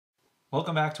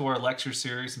Welcome back to our lecture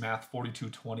series, Math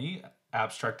 4220,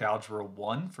 Abstract Algebra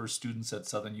 1 for students at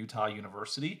Southern Utah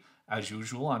University. As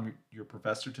usual, I'm your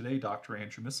professor today, Dr.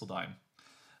 Andrew Misseldine.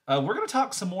 We're going to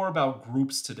talk some more about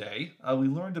groups today. We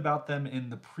learned about them in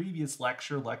the previous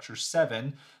lecture, Lecture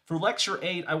 7. For Lecture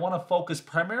 8, I want to focus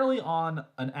primarily on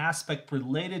an aspect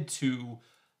related to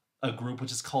a group,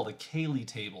 which is called a Cayley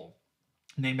table,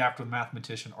 named after the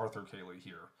mathematician Arthur Cayley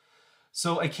here.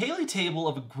 So a Cayley table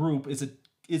of a group is a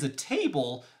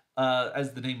table,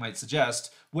 as the name might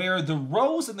suggest, where the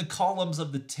rows and the columns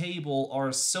of the table are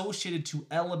associated to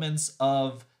elements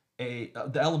of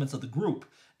the elements of the group.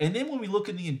 And then when we look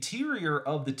in the interior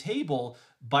of the table,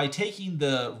 by taking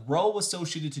the row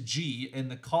associated to G and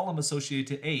the column associated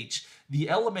to H, the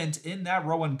element in that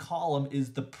row and column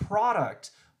is the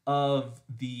product of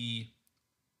the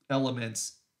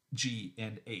elements G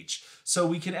and H. So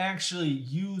we can actually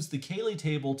use the Cayley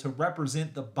table to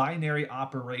represent the binary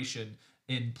operation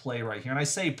in play right here. And I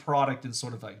say product in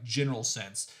sort of a general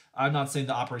sense. I'm not saying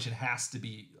the operation has to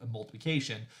be a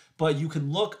multiplication, but you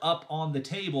can look up on the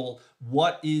table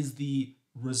what is the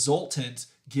resultant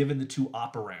given the two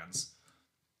operands.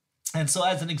 And so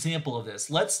as an example of this,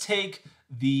 let's take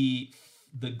the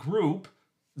group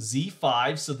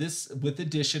Z5, so this with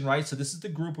addition, right? So this is the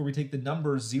group where we take the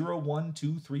numbers 0, 1,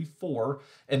 2, 3, 4,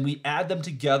 and we add them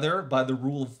together by the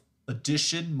rule of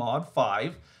addition mod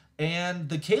 5. And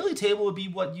the Cayley table would be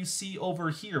what you see over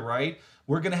here, right?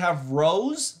 We're going to have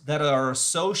rows that are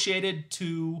associated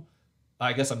to,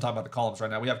 I guess I'm talking about the columns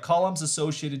right now. We have columns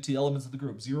associated to elements of the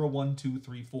group 0, 1, 2,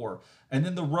 3, 4. And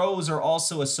then the rows are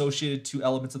also associated to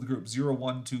elements of the group 0,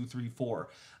 1, 2, 3, 4.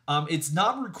 It's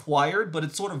not required, but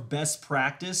it's sort of best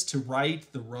practice to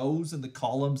write the rows and the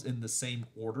columns in the same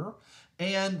order.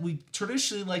 And we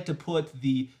traditionally like to put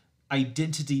the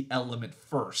identity element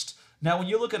first. Now, when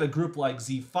you look at a group like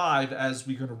Z5, as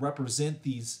we're going to represent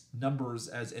these numbers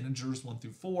as integers 1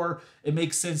 through 4, it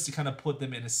makes sense to kind of put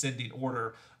them in ascending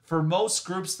order. For most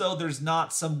groups, though, there's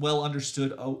not some well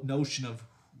understood notion of,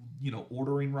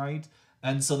 ordering right.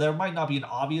 And so there might not be an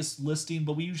obvious listing,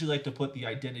 but we usually like to put the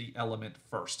identity element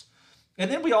first.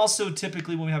 And then we also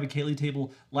typically, when we have a Cayley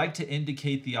table, like to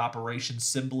indicate the operation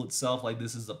symbol itself, like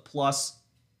this is a plus.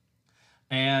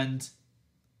 And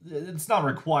it's not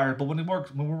required, but when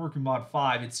we're working mod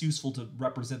 5, it's useful to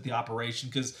represent the operation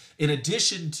because in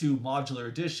addition to modular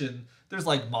addition, there's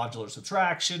like modular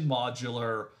subtraction,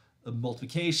 modular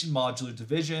multiplication, modular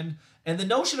division. And the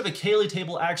notion of a Cayley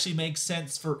table actually makes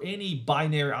sense for any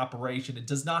binary operation. It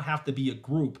does not have to be a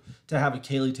group to have a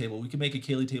Cayley table. We can make a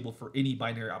Cayley table for any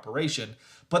binary operation.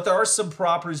 But there are some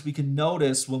properties we can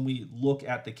notice when we look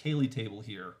at the Cayley table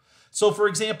here. So for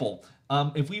example,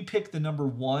 if we pick the number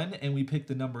 1 and we pick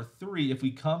the number 3, if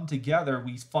we come together,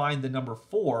 we find the number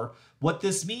 4. What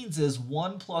this means is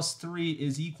 1 plus 3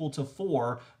 is equal to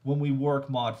 4 when we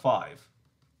work mod 5.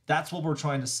 That's what we're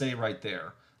trying to say right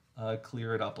there.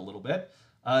 Clear it up a little bit.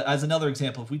 As another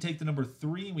example, if we take the number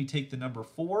 3 and we take the number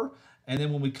 4, and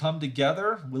then when we come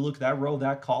together, we look at that row,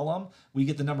 that column, we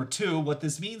get the number 2. What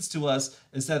this means to us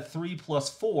is that 3 plus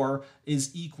 4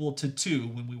 is equal to 2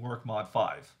 when we work mod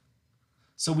 5.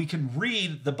 So we can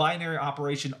read the binary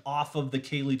operation off of the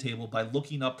Cayley table by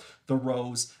looking up the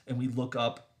rows and we look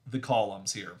up the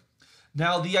columns here.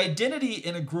 Now, the identity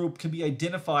in a group can be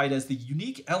identified as the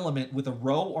unique element with a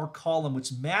row or column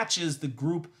which matches the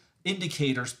group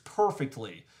indicators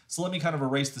perfectly. So let me kind of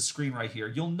erase the screen right here.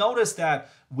 You'll notice that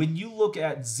when you look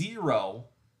at 0,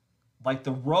 like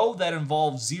the row that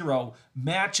involves 0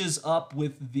 matches up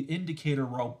with the indicator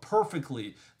row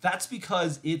perfectly. That's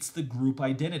because it's the group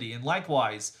identity. And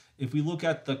likewise, if we look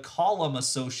at the column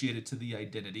associated to the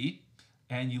identity,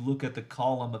 and you look at the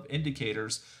column of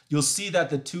indicators, you'll see that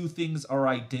the two things are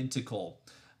identical.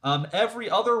 Every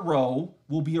other row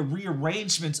will be a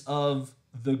rearrangement of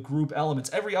the group elements.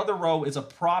 Every other row is a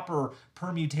proper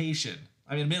permutation.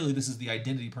 I mean, admittedly, this is the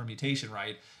identity permutation,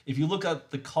 right? If you look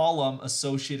at the column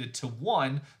associated to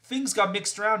 1, things got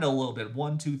mixed around a little bit.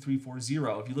 1, 2, 3, 4,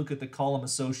 0. If you look at the column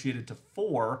associated to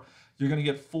 4, you're going to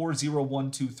get 4, 0,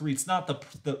 1, 2, 3. It's not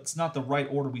the right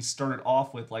order we started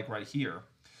off with, like right here.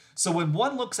 So when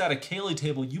one looks at a Cayley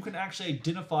table, you can actually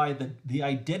identify the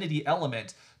identity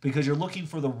element because you're looking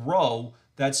for the row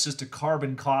that's just a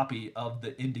carbon copy of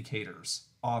the indicators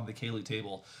on the Cayley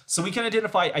table. So we can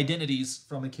identify identities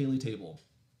from a Cayley table.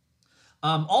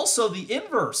 Also, the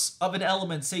inverse of an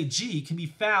element, say G, can be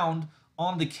found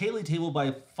on the Cayley table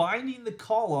by finding the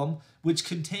column which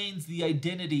contains the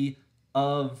identity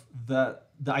of the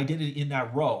identity in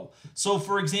that row. So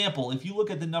for example, if you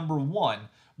look at the number 1,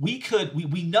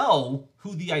 we know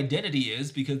who the identity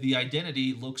is because the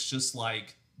identity looks just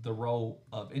like the row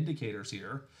of indicators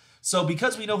here. So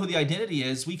because we know who the identity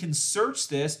is, we can search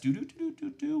this,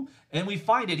 and we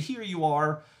find it. Here you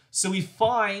are. So we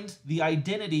find the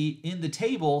identity in the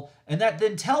table, and that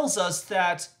then tells us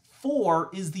that 4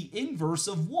 is the inverse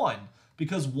of 1,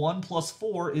 because 1 plus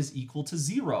 4 is equal to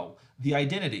 0, the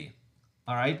identity.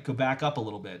 All right, go back up a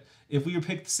little bit. If we were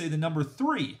picked, say, the number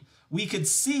 3, we could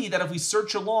see that if we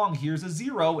search along, here's a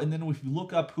 0, and then if we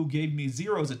look up who gave me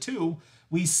 0 as a 2,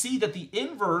 we see that the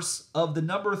inverse of the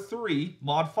number 3,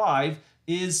 mod 5,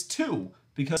 is 2,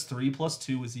 because 3 plus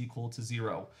 2 is equal to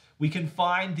 0. We can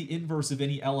find the inverse of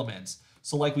any element.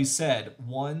 So like we said,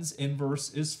 1's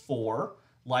inverse is 4.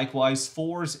 Likewise,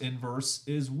 4's inverse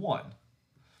is 1.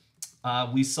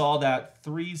 We saw that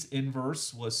 3's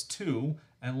inverse was 2,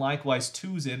 and likewise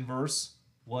 2's inverse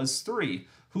was 3.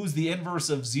 Who's the inverse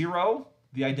of 0?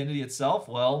 The identity itself?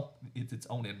 Well, it's its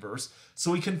own inverse.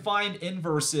 So we can find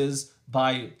inverses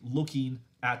by looking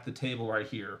at the table right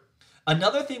here.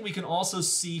 Another thing we can also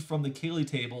see from the Cayley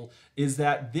table is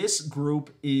that this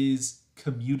group is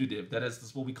commutative. That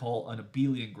is what we call an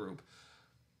abelian group.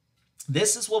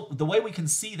 This is what the way we can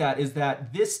see that is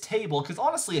that this table, because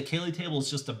honestly a Cayley table is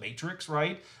just a matrix,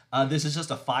 right? This is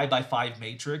just a 5 by 5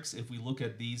 matrix if we look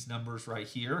at these numbers right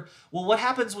here. Well, what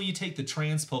happens when you take the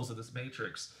transpose of this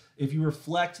matrix? If you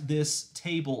reflect this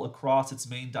table across its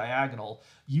main diagonal,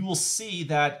 you will see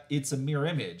that it's a mirror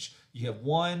image. You have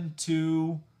 1,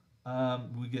 2,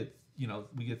 we get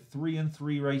 3 and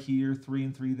 3 right here, 3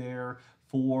 and 3 there,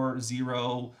 4,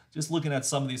 0. Just looking at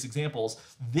some of these examples,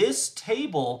 this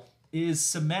table is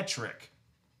symmetric.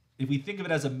 If we think of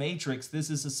it as a matrix, this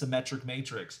is a symmetric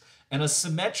matrix. And a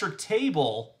symmetric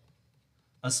table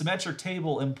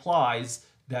implies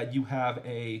that you have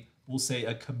we'll say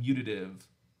a commutative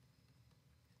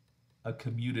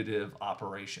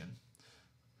operation.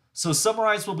 So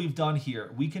summarize what we've done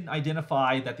here. We can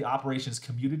identify that the operation is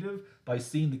commutative by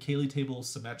seeing the Cayley table is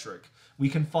symmetric. We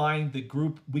can find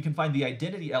the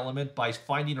identity element by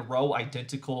finding a row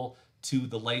identical to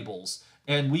the labels.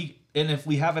 And if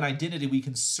we have an identity, we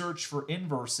can search for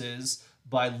inverses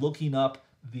by looking up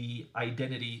the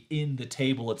identity in the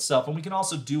table itself. And we can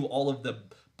also do all of the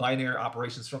binary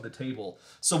operations from the table.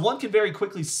 So one can very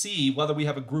quickly see whether we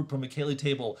have a group from a Cayley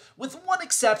table, with one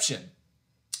exception.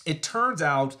 It turns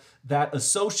out that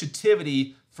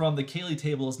associativity from the Cayley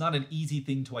table is not an easy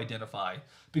thing to identify,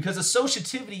 because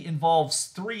associativity involves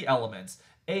 3 elements.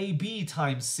 AB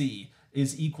times C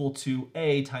is equal to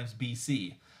A times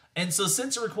BC. And so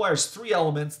since it requires 3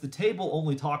 elements, the table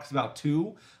only talks about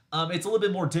 2. It's a little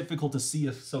bit more difficult to see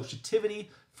associativity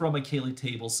from a Cayley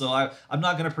table. So I'm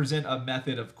not going to present a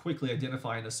method of quickly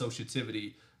identifying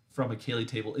associativity from a Cayley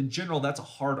table. In general, that's a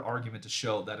hard argument to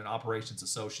show that an operation is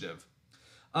associative.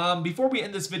 Before we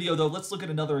end this video, though, let's look at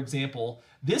another example.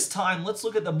 This time, let's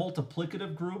look at the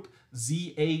multiplicative group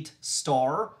Z8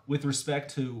 star with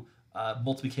respect to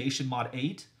multiplication mod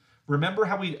 8. Remember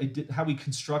how we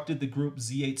constructed the group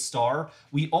Z8 star?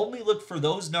 We only look for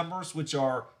those numbers which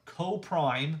are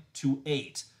co-prime to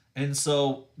 8. And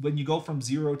so when you go from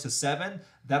 0 to 7,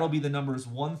 that'll be the numbers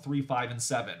 1, 3, 5, and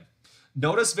 7.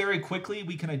 Notice very quickly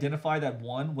we can identify that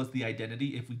 1 was the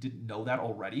identity if we didn't know that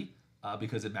already,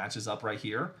 because it matches up right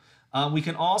here. We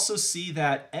can also see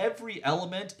that every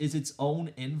element is its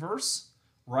own inverse,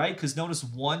 right? Because notice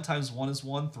 1 times 1 is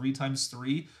 1, 3 times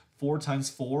 3, 4 times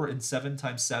 4, and 7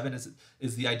 times 7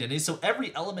 is the identity. So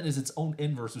every element is its own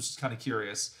inverse, which is kind of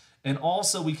curious. And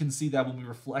also we can see that when we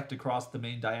reflect across the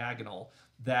main diagonal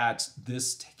that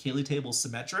this Cayley table is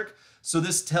symmetric. So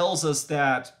this tells us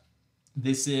that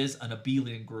this is an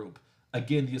abelian group.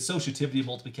 Again, the associativity of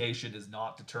multiplication is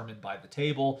not determined by the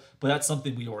table, but that's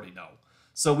something we already know.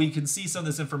 So we can see some of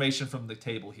this information from the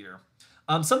table here.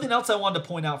 Something else I wanted to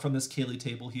point out from this Cayley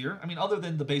table here, I mean, other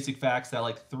than the basic facts that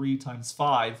like 3 times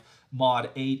 5 mod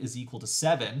 8 is equal to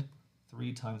 7,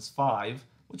 3 times 5,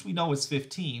 which we know is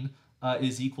 15,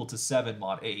 is equal to 7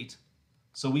 mod 8.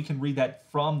 So we can read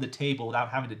that from the table without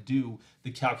having to do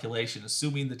the calculation.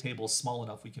 Assuming the table is small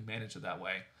enough, we can manage it that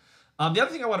way. The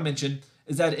other thing I want to mention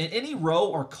is that in any row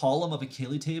or column of a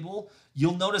Cayley table,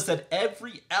 you'll notice that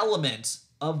every element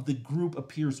of the group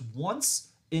appears once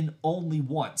and only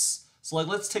once. So like,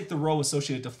 let's take the row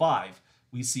associated to 5.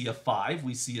 We see a 5,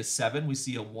 we see a 7, we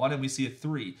see a 1, and we see a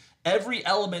 3. Every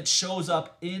element shows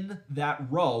up in that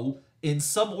row in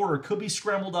some order. It could be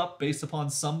scrambled up based upon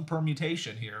some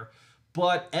permutation here,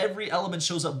 but every element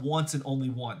shows up once and only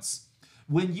once.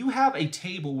 When you have a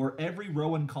table where every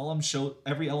row and column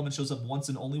every element shows up once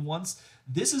and only once,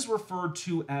 this is referred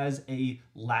to as a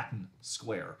Latin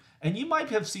square. And you might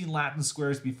have seen Latin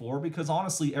squares before, because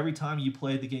honestly, every time you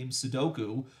play the game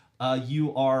Sudoku,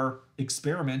 you are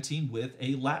experimenting with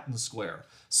a Latin square.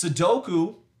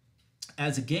 Sudoku,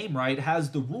 as a game, right,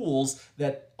 has the rules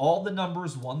that all the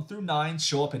numbers 1 through 9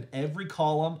 show up in every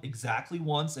column exactly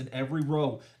once and every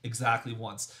row exactly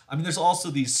once. I mean, there's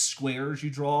also these squares you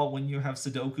draw when you have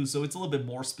Sudoku, so it's a little bit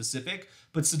more specific,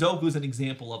 but Sudoku is an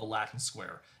example of a Latin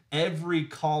square. Every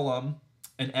column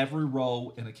and every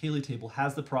row in a Cayley table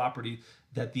has the property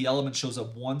that the element shows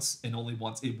up once and only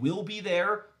once. It will be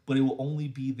there, but it will only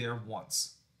be there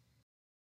once.